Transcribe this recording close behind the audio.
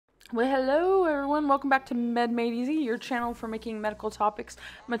Well, hello everyone, welcome back to Med Made Easy, your channel for making medical topics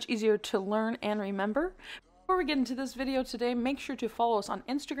much easier to learn and remember. Before we get into this video today, make sure to follow us on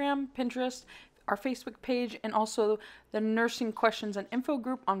Instagram, Pinterest, our Facebook page, and also the Nursing Questions and Info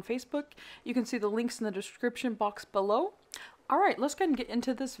group on Facebook. You can see the links in the description box below. Alright, let's go ahead and get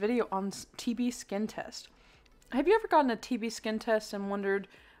into this video on TB skin test. Have you ever gotten a TB skin test and wondered,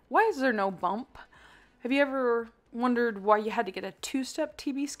 why is there no bump? Have you ever wondered why you had to get a two-step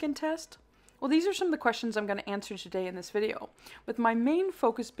TB skin test? Well, these are some of the questions I'm going to answer today in this video, with my main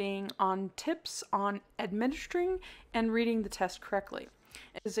focus being on tips on administering and reading the test correctly.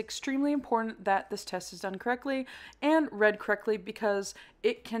 It is extremely important that this test is done correctly and read correctly because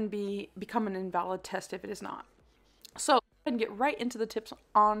it can become an invalid test if it is not. So, let's go ahead and get right into the tips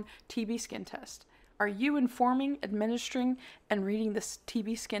on TB skin test. Are you informing, administering, and reading this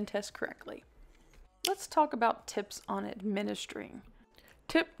TB skin test correctly? Let's talk about tips on administering.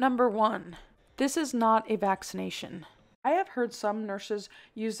 Tip number 1. This is not a vaccination. I have heard some nurses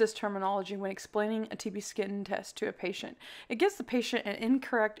use this terminology when explaining a TB skin test to a patient. It gives the patient an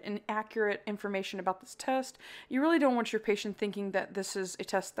incorrect and inaccurate information about this test. You really don't want your patient thinking that this is a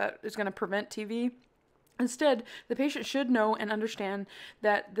test that is going to prevent TB. Instead, the patient should know and understand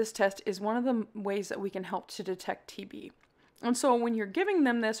that this test is one of the ways that we can help to detect TB. And so when you're giving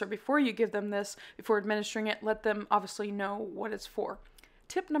them this, or before you give them this, before administering it, let them obviously know what it's for.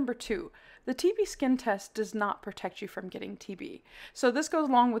 Tip number 2, the TB skin test does not protect you from getting TB. So this goes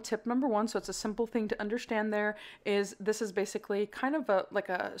along with tip number 1, so it's a simple thing to understand there, is this is basically kind of like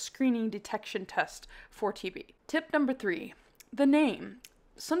a screening detection test for TB. Tip number 3, the name.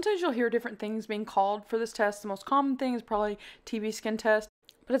 Sometimes you'll hear different things being called for this test. The most common thing is probably TB skin test,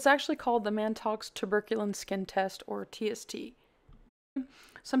 but it's actually called the Mantoux tuberculin skin test, or TST.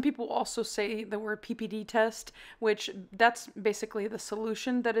 Some people also say the word PPD test, which that's basically the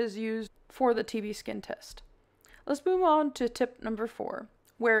solution that is used for the TB skin test. Let's move on to tip number 4,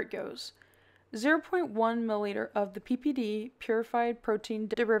 where it goes. 0.1 milliliter of the PPD, purified protein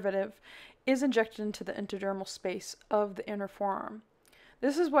derivative, is injected into the intradermal space of the inner forearm.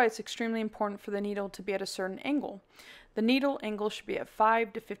 This is why it's extremely important for the needle to be at a certain angle. The needle angle should be at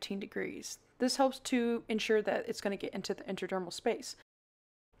 5 to 15 degrees. This helps to ensure that it's going to get into the intradermal space.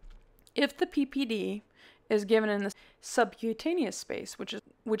 If the PPD is given in the subcutaneous space,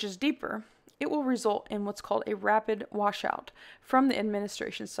 which is deeper, it will result in what's called a rapid washout from the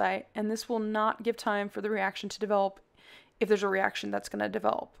administration site, and this will not give time for the reaction to develop if there's a reaction that's going to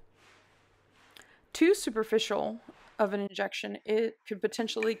develop. Too superficial of an injection, it could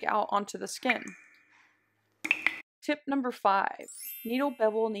potentially leak out onto the skin. Tip number 5, needle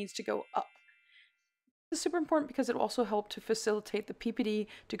bevel needs to go up. This is super important because it will also help to facilitate the PPD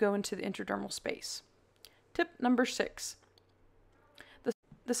to go into the intradermal space. Tip number 6,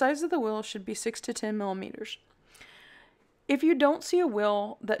 the size of the wheal should be 6 to 10 millimeters. If you don't see a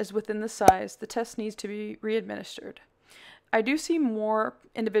wheal that is within the size, the test needs to be re-administered. I do see more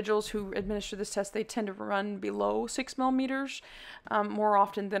individuals who administer this test, they tend to run below 6 millimeters more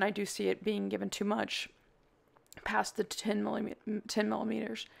often than I do see it being given too much past the 10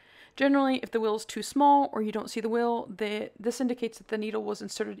 millimeters. Generally, if the wheal is too small or you don't see the wheal, this indicates that the needle was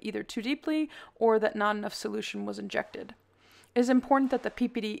inserted either too deeply or that not enough solution was injected. It is important that the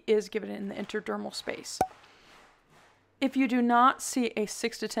PPD is given in the intradermal space. If you do not see a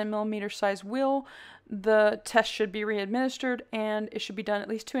 6 to 10 millimeter size wheal, the test should be re-administered and it should be done at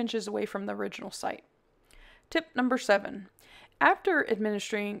least 2 inches away from the original site. Tip number 7. After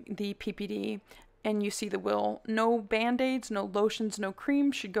administering the PPD and you see the wheal, no band-aids, no lotions, no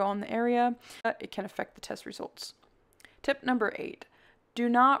cream should go on the area. It can affect the test results. Tip number 8. Do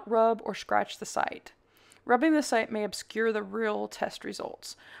not rub or scratch the site. Rubbing the site may obscure the real test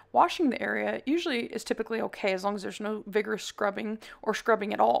results. Washing the area usually is typically okay as long as there's no vigorous scrubbing or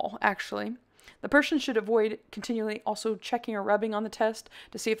scrubbing at all, actually. The person should avoid continually also checking or rubbing on the test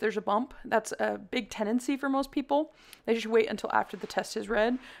to see if there's a bump. That's a big tendency for most people. They should wait until after the test is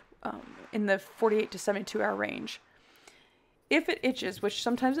read in the 48 to 72 hour range. If it itches, which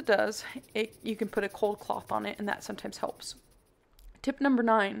sometimes it does, you can put a cold cloth on it and that sometimes helps. Tip number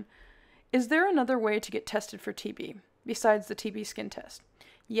 9. Is there another way to get tested for TB besides the TB skin test?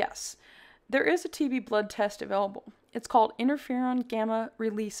 Yes, there is a TB blood test available. It's called interferon gamma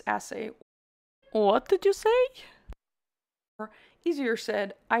release assay. What did you say? Or easier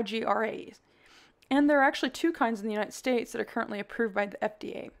said, IGRAs. And there are actually 2 kinds in the United States that are currently approved by the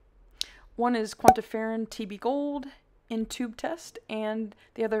FDA. One is quantiferin TB Gold in-tube test, and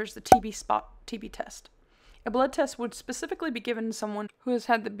the other is the TB Spot TB test. A blood test would specifically be given to someone who has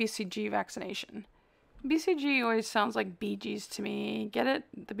had the BCG vaccination. BCG always sounds like Bee Gees to me. Get it?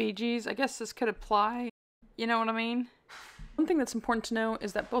 The Bee Gees? I guess this could apply. You know what I mean? One thing that's important to know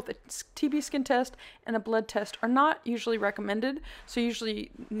is that both a TB skin test and a blood test are not usually recommended, so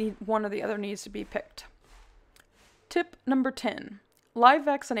usually one or the other needs to be picked. Tip number 10. Live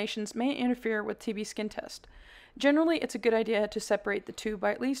vaccinations may interfere with TB skin test. Generally, it's a good idea to separate the two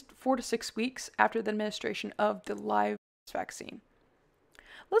by at least 4 to 6 weeks after the administration of the live vaccine.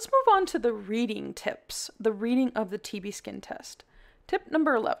 Let's move on to the reading tips, the reading of the TB skin test. Tip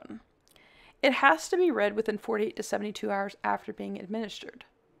number 11. It has to be read within 48 to 72 hours after being administered.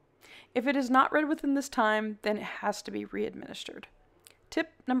 If it is not read within this time, then it has to be re-administered.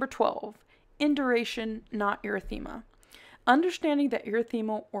 Tip number 12. Induration, not erythema. Understanding that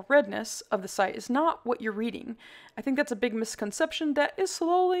erythema or redness of the site is not what you're reading. I think that's a big misconception that is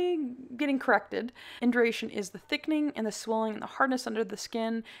slowly getting corrected. Induration is the thickening and the swelling and the hardness under the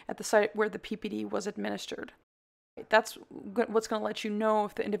skin at the site where the PPD was administered. That's what's going to let you know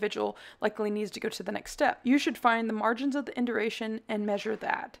if the individual likely needs to go to the next step. You should find the margins of the induration and measure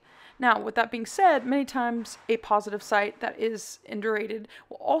that. Now, with that being said, many times a positive site that is indurated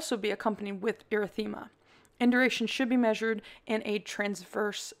will also be accompanied with erythema. Induration should be measured in a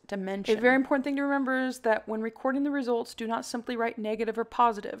transverse dimension. A very important thing to remember is that when recording the results, do not simply write negative or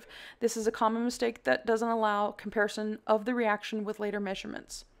positive. This is a common mistake that doesn't allow comparison of the reaction with later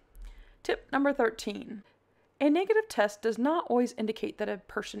measurements. Tip number 13. A negative test does not always indicate that a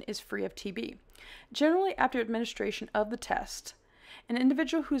person is free of TB. Generally, after administration of the test, an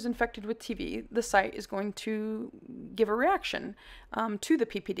individual who's infected with TB, the site is going to give a reaction to the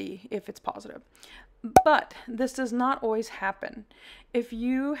PPD if it's positive. But this does not always happen. If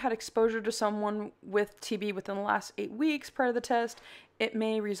you had exposure to someone with TB within the last 8 weeks prior to the test, it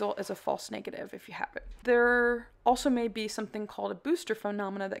may result as a false negative if you have it. There also may be something called a booster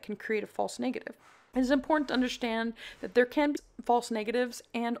phenomena that can create a false negative. It is important to understand that there can be false negatives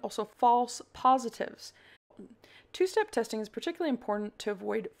and also false positives. Two-step testing is particularly important to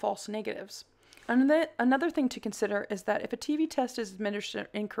avoid false negatives. Another thing to consider is that if a TB test is administered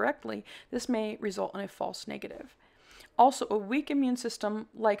incorrectly, this may result in a false negative. Also, a weak immune system,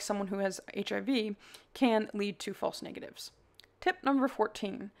 like someone who has HIV, can lead to false negatives. Tip number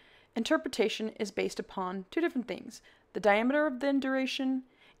 14. Interpretation is based upon two different things: the diameter of the induration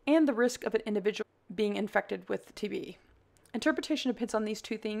and the risk of an individual being infected with TB. Interpretation depends on these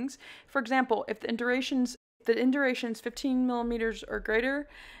two things. For example, if the induration's 15 millimeters or greater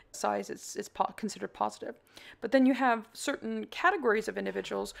size, it's considered positive. But then you have certain categories of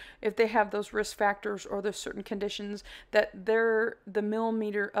individuals, if they have those risk factors or there's certain conditions that the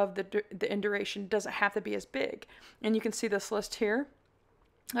millimeter of the induration doesn't have to be as big. And you can see this list here.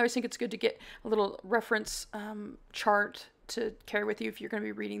 I always think it's good to get a little reference chart to carry with you if you're going to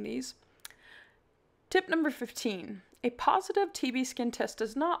be reading these. Tip number 15. A positive TB skin test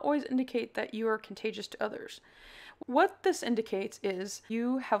does not always indicate that you are contagious to others. What this indicates is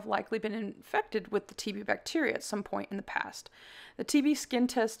you have likely been infected with the TB bacteria at some point in the past. The TB skin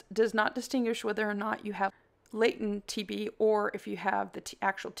test does not distinguish whether or not you have latent TB or if you have the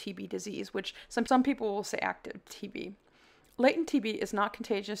actual TB disease, which some people will say active TB. Latent TB is not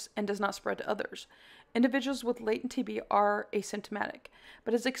contagious and does not spread to others. Individuals with latent TB are asymptomatic,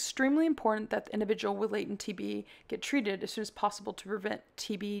 but it's extremely important that the individual with latent TB get treated as soon as possible to prevent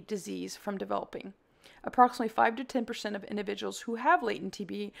TB disease from developing. Approximately 5 to 10% of individuals who have latent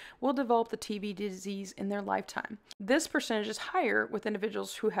TB will develop the TB disease in their lifetime. This percentage is higher with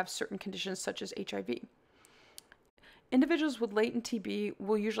individuals who have certain conditions such as HIV. Individuals with latent TB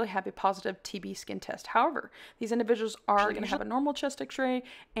will usually have a positive TB skin test. However, these individuals are going to have a normal chest x-ray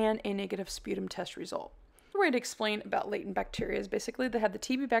and a negative sputum test result. The way to explain about latent bacteria is basically they have the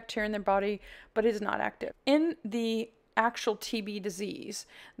TB bacteria in their body, but it is not active. In the actual TB disease,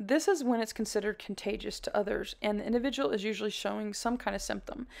 this is when it's considered contagious to others, and the individual is usually showing some kind of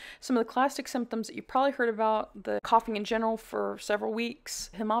symptom. Some of the classic symptoms that you probably heard about: the coughing in general for several weeks,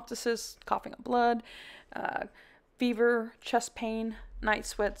 hemoptysis, coughing up blood, fever, chest pain, night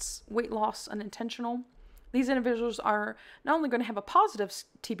sweats, weight loss, unintentional. These individuals are not only going to have a positive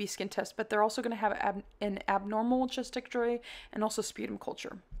TB skin test, but they're also going to have an abnormal chest x-ray and also sputum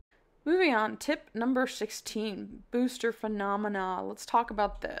culture. Moving on, tip number 16, booster phenomena. Let's talk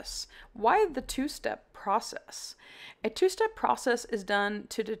about this. Why the two-step process? A two-step process is done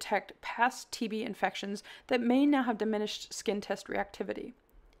to detect past TB infections that may now have diminished skin test reactivity.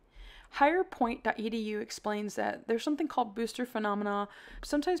 HigherPoint.edu explains that there's something called booster phenomena.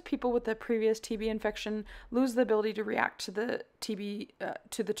 Sometimes people with a previous TB infection lose the ability to react to the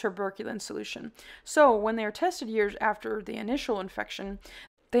to the tuberculin solution. So when they are tested years after the initial infection,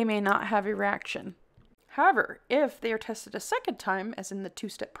 they may not have a reaction. However, if they are tested a second time, as in the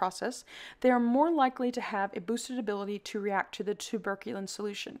two-step process, they are more likely to have a boosted ability to react to the tuberculin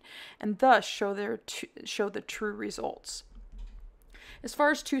solution, and thus show the true results. As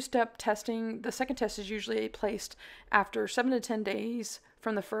far as two-step testing, the second test is usually placed after 7 to 10 days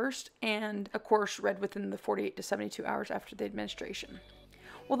from the first, and of course read within the 48 to 72 hours after the administration.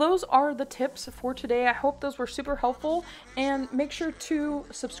 Well, those are the tips for today. I hope those were super helpful, and make sure to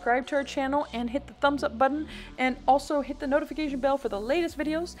subscribe to our channel and hit the thumbs up button, and also hit the notification bell for the latest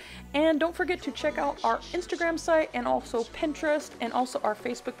videos. And don't forget to check out our Instagram site and also Pinterest and also our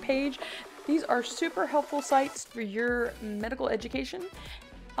Facebook page. These are super helpful sites for your medical education.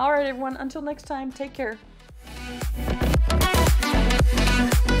 All right, everyone, until next time, take care.